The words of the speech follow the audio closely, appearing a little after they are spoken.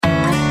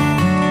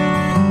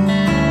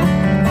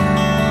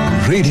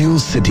Radio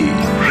city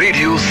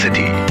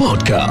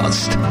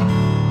podcast.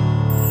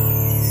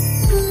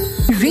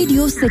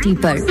 Radio city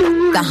पर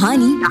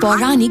कहानी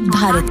पौराणिक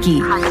भारत की।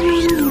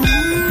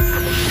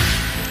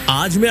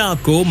 आज मैं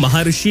आपको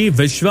महर्षि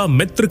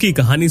विश्वामित्र की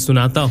कहानी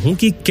सुनाता हूँ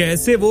कि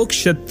कैसे वो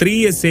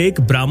क्षत्रिय से एक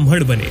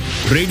ब्राह्मण बने।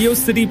 रेडियो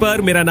सिटी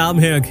पर मेरा नाम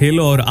है अखिल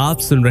और आप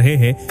सुन रहे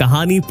हैं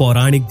कहानी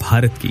पौराणिक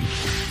भारत की।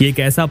 ये एक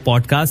ऐसा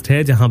पॉडकास्ट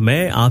है जहां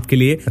मैं आपके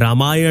लिए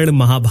रामायण,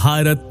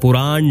 महाभारत,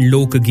 पुराण,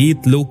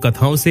 लोकगीत, लोक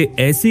कथाओं से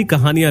ऐसी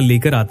कहानियां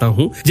लेकर आता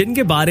हूं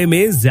जिनके बारे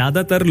में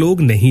ज्यादातर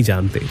लोग नहीं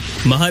जानते।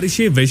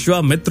 महर्षि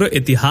विश्वामित्र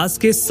इतिहास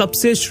के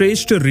सबसे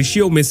श्रेष्ठ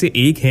ऋषियों में से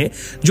एक हैं,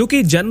 जो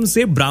कि जन्म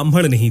से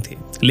ब्राह्मण नहीं थे,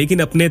 लेकिन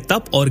अपने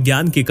तप और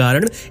ज्ञान के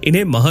कारण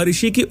इन्हें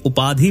महर्षि की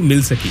उपाधि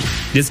मिल सकी,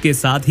 जिसके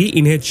साथ ही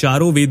इन्हें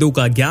चारों वेदों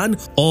का ज्ञान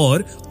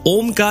और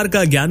ओमकार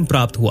का ज्ञान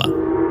प्राप्त हुआ।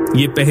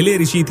 ये पहले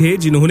ऋषि थे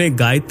जिन्होंने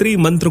गायत्री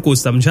मंत्र को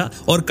समझा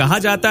और कहा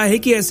जाता है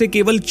कि ऐसे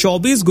केवल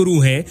 24 गुरु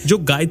हैं जो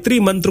गायत्री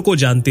मंत्र को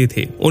जानते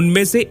थे।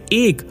 उनमें से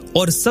एक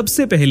और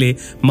सबसे पहले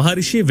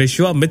महर्षि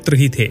विश्वामित्र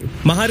ही थे।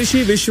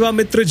 महर्षि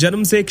विश्वामित्र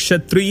जन्म से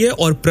क्षत्रिय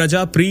और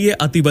प्रजाप्रिय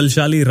अति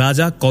बलशाली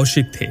राजा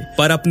कौशिक थे,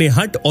 पर अपने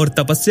हठ और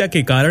तपस्या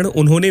के कारण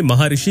उन्होंने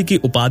महर्षि की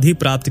उपाधि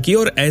प्राप्त की।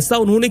 और ऐसा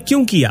उन्होंने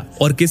क्यों किया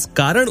और किस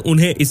कारण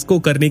उन्हें इसको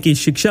करने की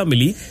शिक्षा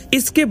मिली,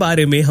 इसके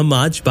बारे में हम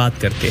आज बात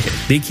करते हैं।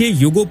 देखिए,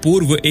 युगों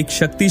पूर्व एक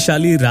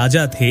शक्तिशाली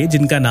राजा थे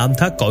जिनका नाम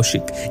था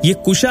कौशिक। ये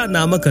कुशा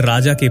नामक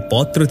राजा के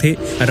पौत्र थे।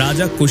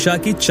 राजा कुशा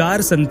की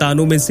 4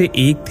 संतानों में से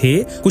एक थे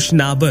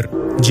कुशनाबर,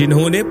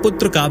 जिन्होंने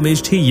पुत्र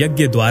कामेष्ठी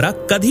यज्ञ द्वारा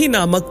कधी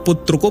नामक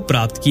पुत्र को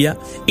प्राप्त किया।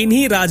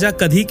 इन्हीं राजा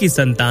कधी की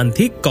संतान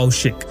थी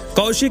कौशिक।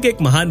 कौशिक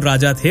एक महान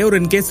राजा थे और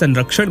इनके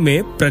संरक्षण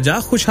में प्रजा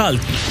खुशहाल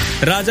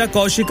थी। राजा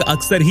कौशिक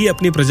अक्सर ही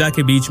अपनी प्रजा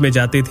के बीच में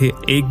जाते थे।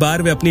 एक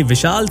बार वे अपनी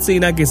विशाल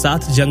सेना के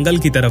साथ जंगल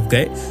की तरफ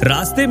गए।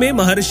 रास्ते में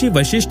महर्षि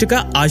वशिष्ठ का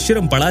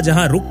आश्रम पड़ा,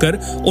 जहां रुककर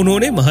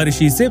उन्होंने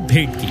महर्षि से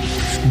भेंट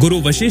की। गुरु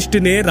वशिष्ठ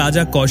ने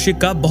राजा कौशिक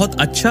का बहुत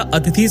अच्छा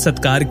अतिथि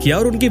सत्कार किया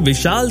और उनकी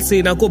विशाल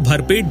सेना को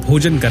भरपेट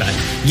भोजन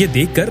कराया। ये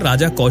देखकर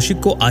राजा कौशिक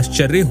को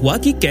आश्चर्य हुआ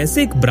कि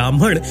कैसे एक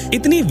ब्राह्मण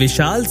इतनी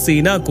विशाल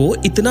सेना को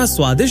इतना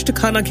स्वादिष्ट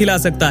खाना खिला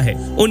सकता है।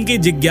 उनकी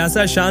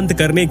जिज्ञासा शांत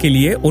करने के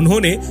लिए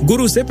उन्होंने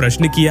गुरु से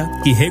प्रश्न किया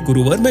कि हे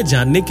गुरुवर, मैं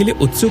जानने के लिए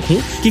उत्सुक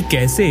हूँ कि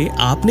कैसे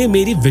आपने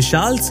मेरी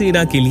विशाल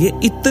सेना के लिए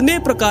इतने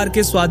प्रकार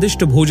के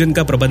स्वादिष्ट भोजन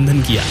का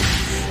प्रबंधन किया।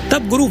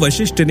 तब गुरु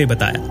वशिष्ठ ने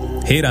बताया,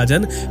 हे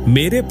राजन,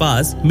 मेरे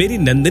पास मेरी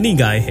नंदिनी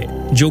गाय है,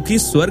 जो कि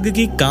स्वर्ग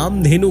की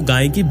कामधेनु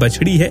गाय की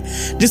बछड़ी है,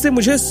 जिसे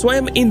मुझे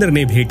स्वयं इंद्र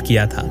ने भेंट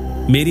किया था।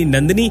 मेरी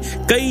नंदिनी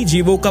कई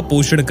जीवों का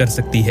पोषण कर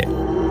सकती है।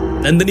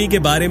 नंदिनी के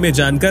बारे में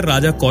जानकर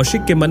राजा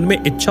कौशिक के मन में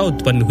इच्छा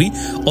उत्पन्न हुई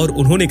और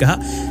उन्होंने कहा,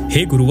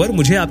 हे गुरुवर,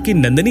 मुझे आपकी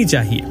नंदिनी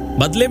चाहिए।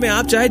 बदले में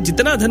आप चाहे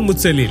जितना धन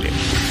मुझसे ले लें।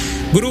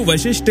 गुरु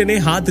वशिष्ठ ने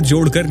हाथ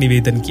जोड़कर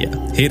निवेदन किया,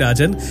 हे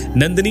राजन,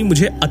 नंदिनी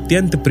मुझे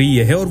अत्यंत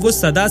प्रिय है और वो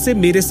सदा से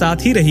मेरे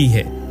साथ ही रही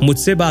है,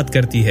 मुझसे बात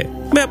करती है।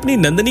 मैं अपनी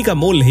नंदिनी का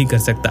मोल नहीं कर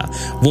सकता,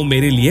 वो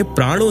मेरे लिए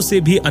प्राणों से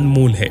भी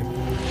अनमोल है।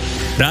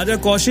 राजा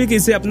कौशिक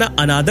इसे अपना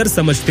अनादर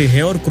समझते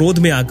हैं और क्रोध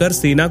में आकर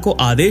सेना को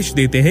आदेश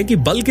देते हैं कि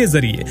बल के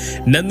जरिए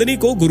नंदिनी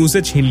को गुरु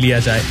से छीन लिया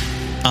जाए।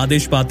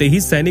 आदेश पाते ही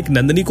सैनिक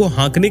नंदिनी को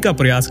हाँकने का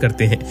प्रयास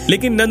करते हैं,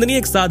 लेकिन नंदिनी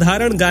एक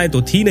साधारण गाय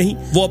तो थी नहीं।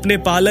 वो अपने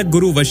पालक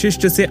गुरु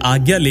वशिष्ठ से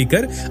आज्ञा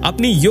लेकर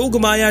अपनी योग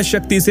माया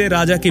शक्ति से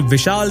राजा की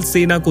विशाल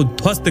सेना को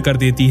ध्वस्त कर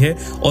देती है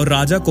और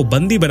राजा को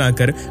बंदी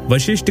बनाकर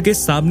वशिष्ठ के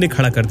सामने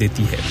खड़ा कर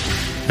देती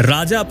है।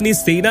 राजा अपनी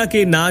सेना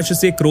के नाश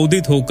से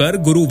क्रोधित होकर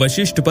गुरु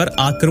वशिष्ठ पर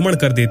आक्रमण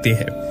कर देते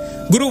हैं।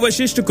 गुरु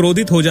वशिष्ठ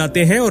क्रोधित हो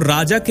जाते हैं और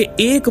राजा के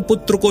एक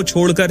पुत्र को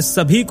छोड़कर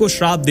सभी को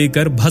श्राप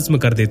देकर भस्म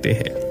कर देते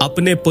हैं।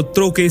 अपने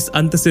पुत्रों के इस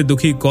अंत से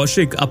दुखी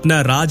कौशिक अपना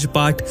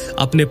राजपाट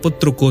अपने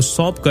पुत्र को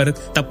सौंपकर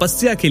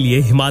तपस्या के लिए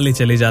हिमालय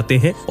चले जाते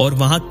हैं और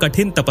वहां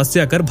कठिन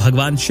तपस्या कर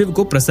भगवान शिव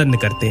को प्रसन्न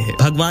करते हैं।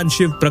 भगवान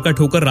शिव प्रकट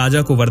होकर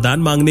राजा को वरदान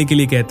मांगने के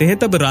लिए कहते हैं।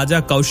 तब राजा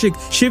कौशिक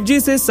शिव जी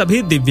से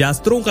सभी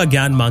दिव्यास्त्रों का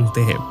ज्ञान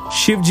मांगते हैं।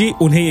 शिव जी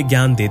उन्हें ये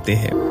ज्ञान देते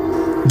हैं।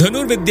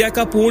 धनुर्विद्या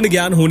का पूर्ण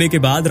ज्ञान होने के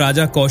बाद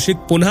राजा कौशिक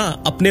पुनः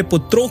अपने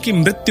पुत्रों की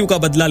मृत्यु का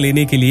बदला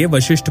लेने के लिए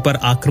वशिष्ठ पर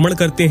आक्रमण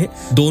करते हैं।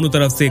 दोनों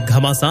तरफ से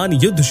घमासान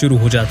युद्ध शुरू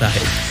हो जाता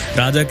है।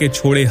 राजा के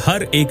छोड़े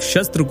हर एक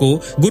शस्त्र को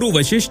गुरु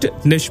वशिष्ठ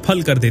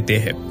निष्फल कर देते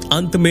हैं।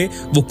 अंत में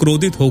वो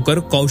क्रोधित होकर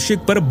कौशिक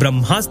पर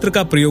ब्रह्मास्त्र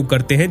का प्रयोग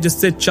करते हैं,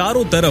 जिससे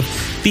चारों तरफ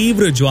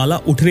तीव्र ज्वाला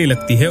उठने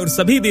लगती है और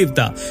सभी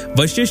देवता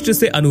वशिष्ठ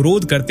से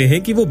अनुरोध करते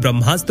हैं कि वो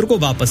ब्रह्मास्त्र को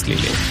वापस ले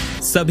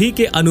लें। सभी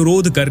के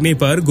अनुरोध करने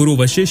पर गुरु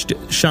वशिष्ठ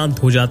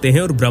शांत हो जाते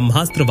हैं और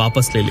ब्रह्मास्त्र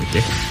वापस ले लेते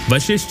हैं।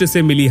 वशिष्ठ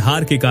से मिली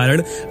हार के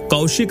कारण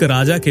कौशिक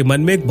राजा के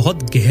मन में एक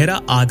बहुत गहरा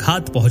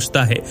आघात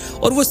पहुंचता है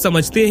और वो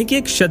समझते हैं कि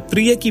एक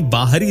क्षत्रिय की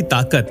बाहरी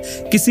ताकत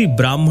किसी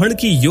ब्राह्मण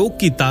की योग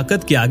की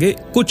ताकत के आगे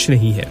कुछ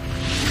नहीं है।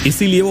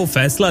 इसीलिए वो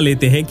फैसला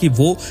लेते हैं कि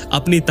वो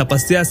अपनी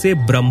तपस्या से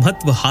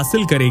ब्रह्मत्व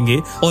हासिल करेंगे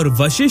और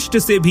वशिष्ठ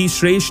से भी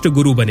श्रेष्ठ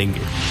गुरु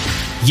बनेंगे।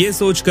 ये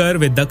सोचकर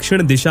वे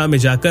दक्षिण दिशा में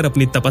जाकर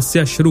अपनी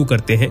तपस्या शुरू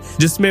करते हैं,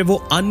 जिसमें वो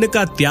अन्न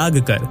का त्याग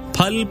कर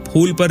फल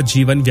फूल पर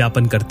जीवन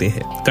व्यापन करते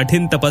हैं।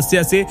 कठिन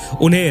तपस्या से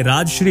उन्हें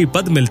राजश्री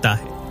पद मिलता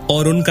है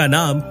और उनका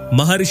नाम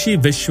महर्षि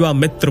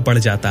विश्वामित्र पड़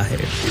जाता है।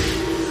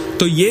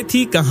 तो ये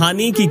थी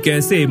कहानी कि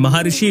कैसे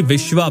महर्षि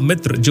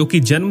विश्वामित्र, जो कि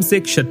जन्म से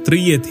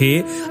क्षत्रिय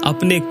थे,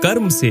 अपने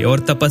कर्म से और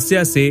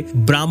तपस्या से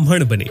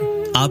ब्राह्मण बने।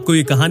 आपको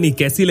ये कहानी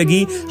कैसी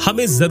लगी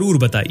हमें जरूर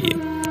बताइए।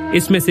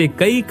 इसमें से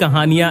कई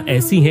कहानियां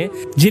ऐसी हैं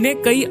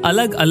जिन्हें कई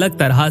अलग अलग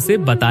तरह से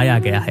बताया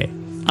गया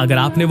है। अगर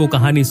आपने वो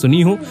कहानी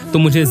सुनी हो तो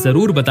मुझे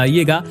जरूर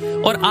बताइएगा।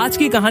 और आज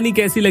की कहानी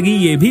कैसी लगी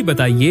ये भी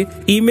बताइए।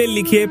 ईमेल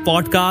लिखिए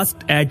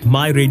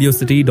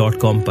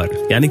podcast@myradiocity.com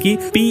पर, यानी कि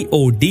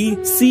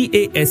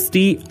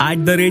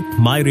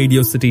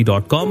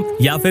podcast@myradiocity.com,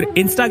 या फिर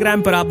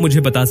इंस्टाग्राम पर आप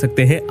मुझे बता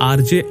सकते हैं।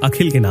 आरजे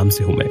अखिल के नाम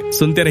से हूँ मैं।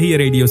 सुनते रहिए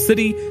रेडियो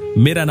सिटी।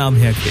 मेरा नाम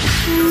है अखिल।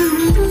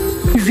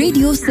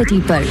 रेडियो सिटी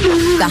पर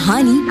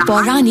कहानी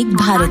पौराणिक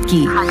भारत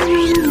की।